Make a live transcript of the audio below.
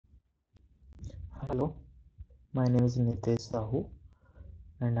Hello, my name is Nitesh Sahu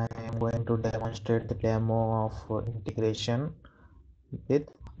and I am going to demonstrate the demo of integration with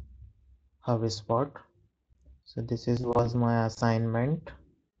HubSpot. So this was my assignment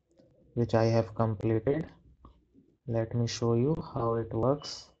which I have completed. Let me show you how it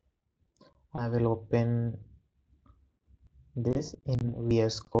works. I will open this in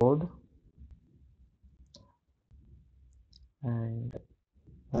VS Code and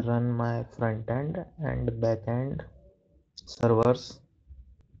run my frontend and backend servers.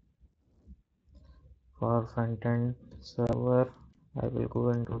 For frontend server, I will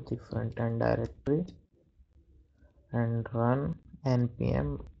go into the frontend directory and run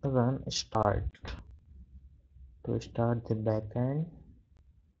npm run start. To start the backend,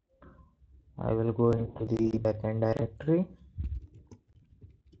 I will go into the backend directory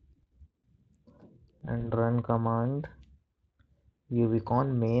and run command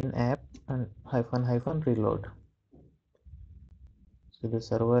ubicon main app and -- reload. So the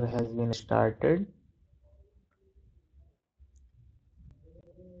server has been started.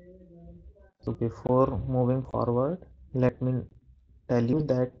 So before moving forward, let me tell you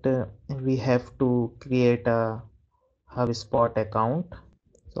that we have to create a HubSpot account.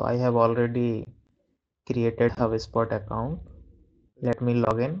 So I have already created HubSpot account. Let me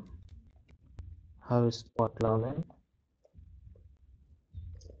log in. HubSpot login.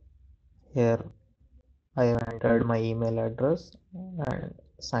 Here I have entered my email address and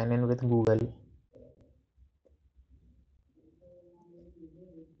sign in with Google.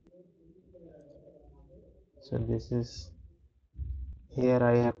 So this is here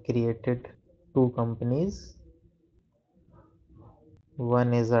I have created two companies.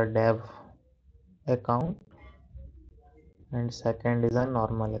 One is a dev account and second is a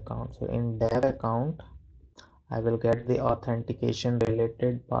normal account. So in dev account, I will get the authentication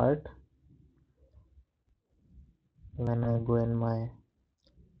related part. When I go in my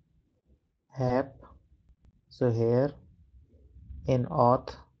app, so here in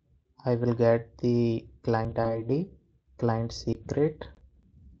auth, I will get the client ID, client secret.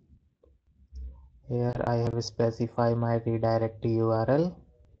 Here I have specified my redirect URL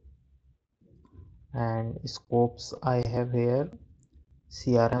and scopes. I have here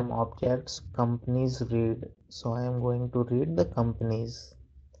CRM objects, companies read. So I am going to read the companies.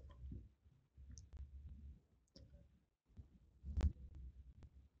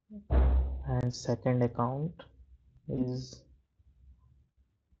 And second account is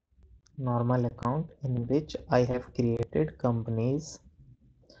normal account in which I have created companies.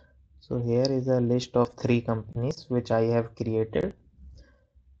 So here is a list of 3 companies which I have created.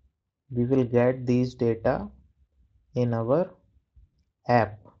 We will get these data in our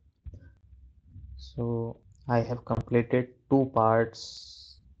app. So I have completed 2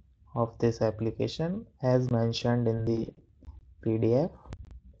 parts of this application as mentioned in the PDF.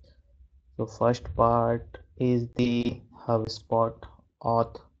 So first part is the HubSpot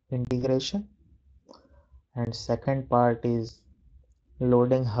auth integration and second part is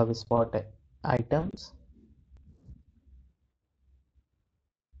loading HubSpot items.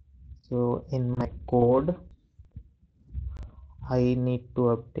 So in my code, I need to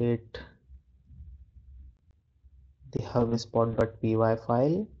update the hubspot.py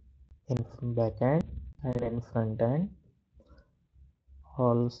file in backend and in frontend.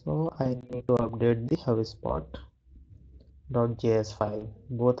 Also, I need to update the hubspot.js file.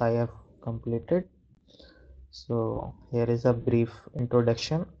 Both I have completed. So here is a brief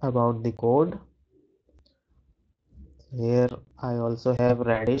introduction about the code. Here I also have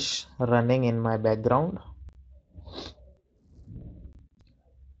Radish running in my background.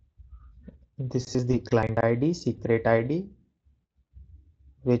 This is the client ID, secret ID,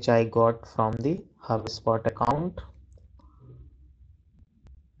 which I got from the HubSpot account,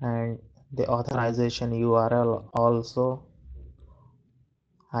 and the authorization URL also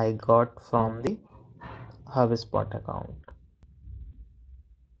I got from the HubSpot account.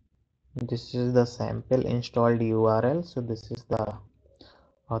 This is the sample installed URL. So this is the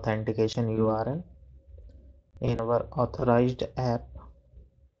authentication URL. In our authorized app,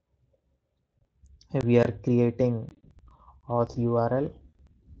 we are creating auth URL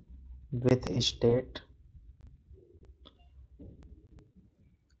with state,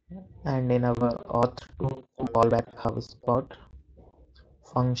 and in our auth to callback HubSpot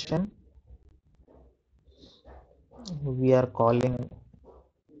function, we are calling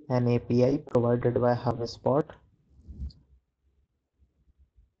an API provided by HubSpot,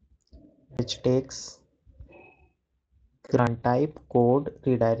 which takes grunt type, code,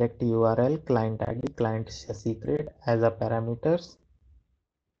 redirect URL, client ID, client secret as a parameters.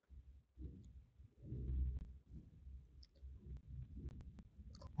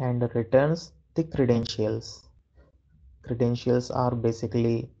 and returns the credentials. Credentials are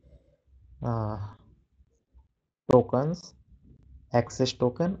basically uh, tokens, access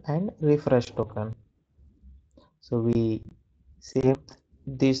token and refresh token. So we save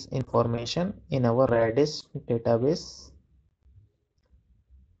this information in our Redis database.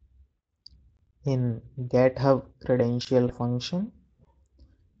 In GitHub credential function,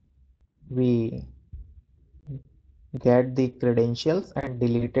 we get the credentials and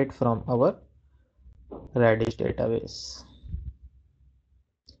delete it from our Redis database.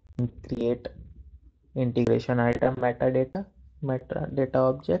 Create integration item metadata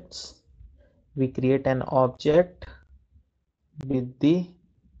objects. We create an object with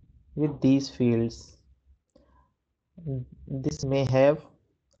these fields. This may have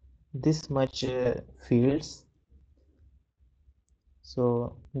this much fields.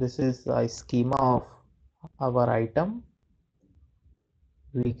 So this is a schema of our item.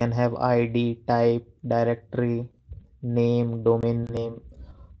 We can have ID, type, directory, name, domain name.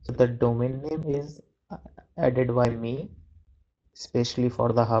 So the domain name is added by me, especially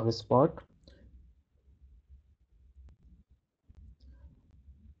for the HubSpot.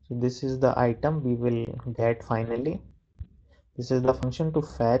 So this is the item we will get finally. This is the function to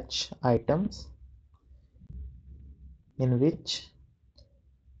fetch items, in which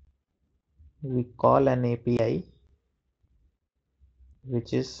we call an API,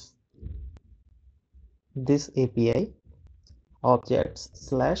 which is this API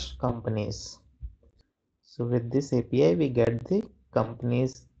objects/companies. So with this API we get the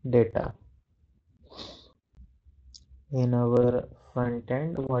company's data. In our front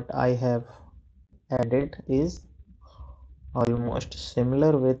end, what I have added is almost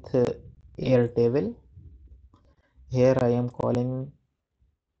similar with Airtable. Here I am calling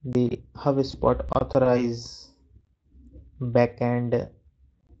the HubSpot authorize backend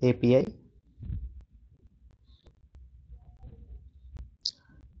API,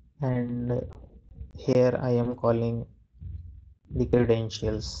 and here I am calling the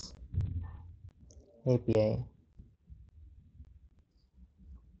credentials API.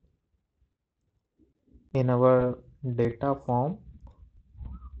 In our data form,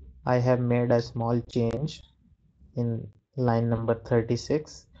 I have made a small change in line number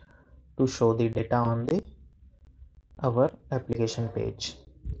 36 to show the data on the our application page.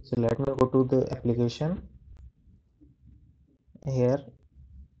 So let me go to the application. Here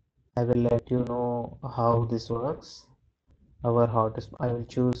I will let you know how this works. I will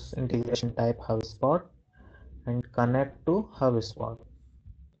choose integration type HubSpot and connect to HubSpot.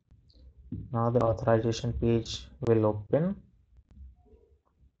 Now the authorization page will open.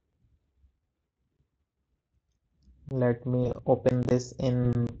 Let me open this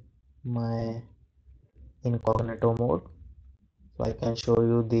in my incognito mode so I can show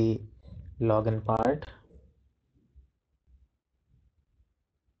you the login part.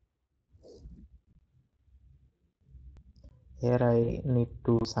 Here I need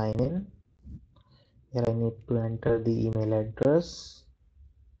to sign in. Here I need to enter the email address.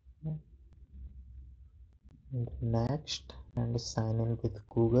 Next, and sign in with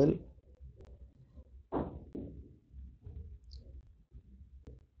Google.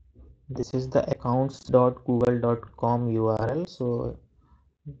 This is the accounts.google.com URL. So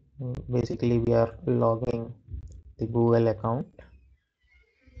basically we are logging the Google account.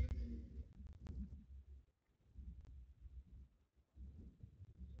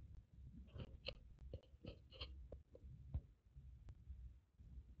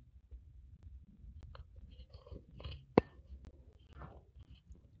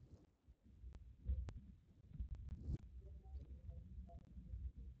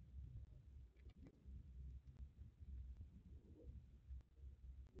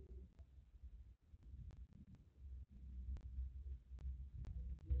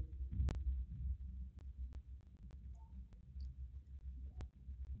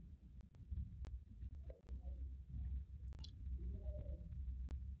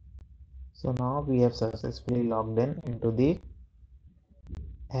 So now we have successfully logged in into the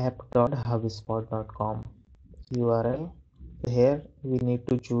app.hubspot.com URL. Here we need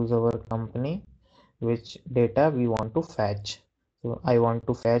to choose our company, which data we want to fetch. So I want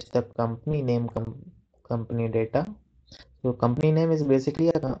to fetch the company name, company data. So company name is basically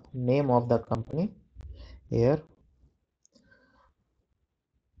a name of the company. Here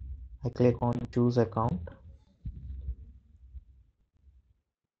I click on choose account,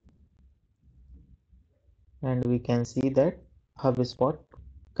 and we can see that HubSpot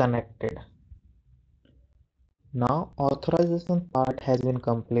connected. Now authorization part has been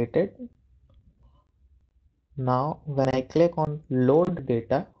completed. Now when I click on load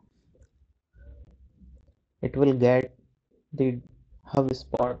data, it will get the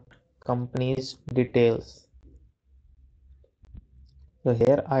HubSpot company's details. So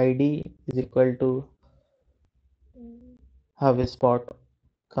here ID is equal to HubSpot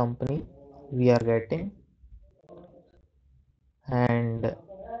company we are getting, and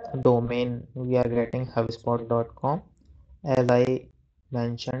domain we are getting hubspot.com as I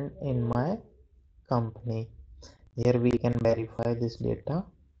mentioned in my company. Here we can verify this data.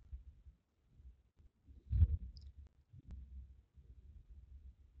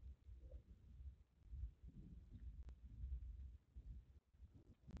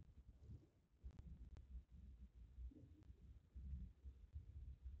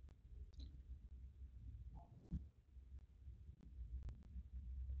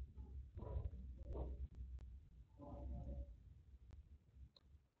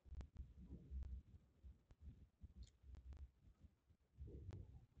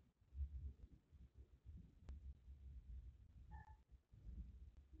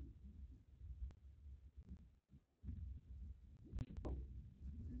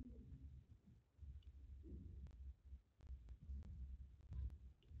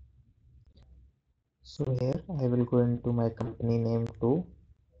 So here I will go into my company name too,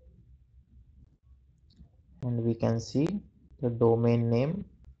 and we can see the domain name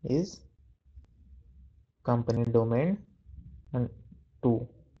is company domain and 2,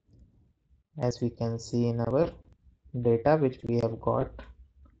 as we can see in our data which we have got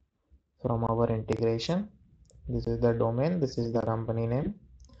from our integration. This is the domain, this is the company name.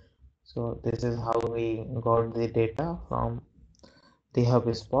 So this is how we got the data from the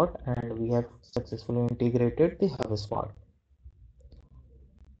HubSpot, and we have successfully integrated the HubSpot.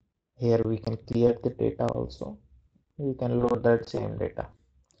 Here we can clear the data also. We can load that same data.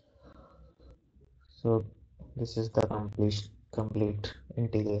 So this is the complete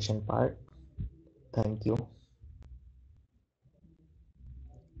integration part. Thank you.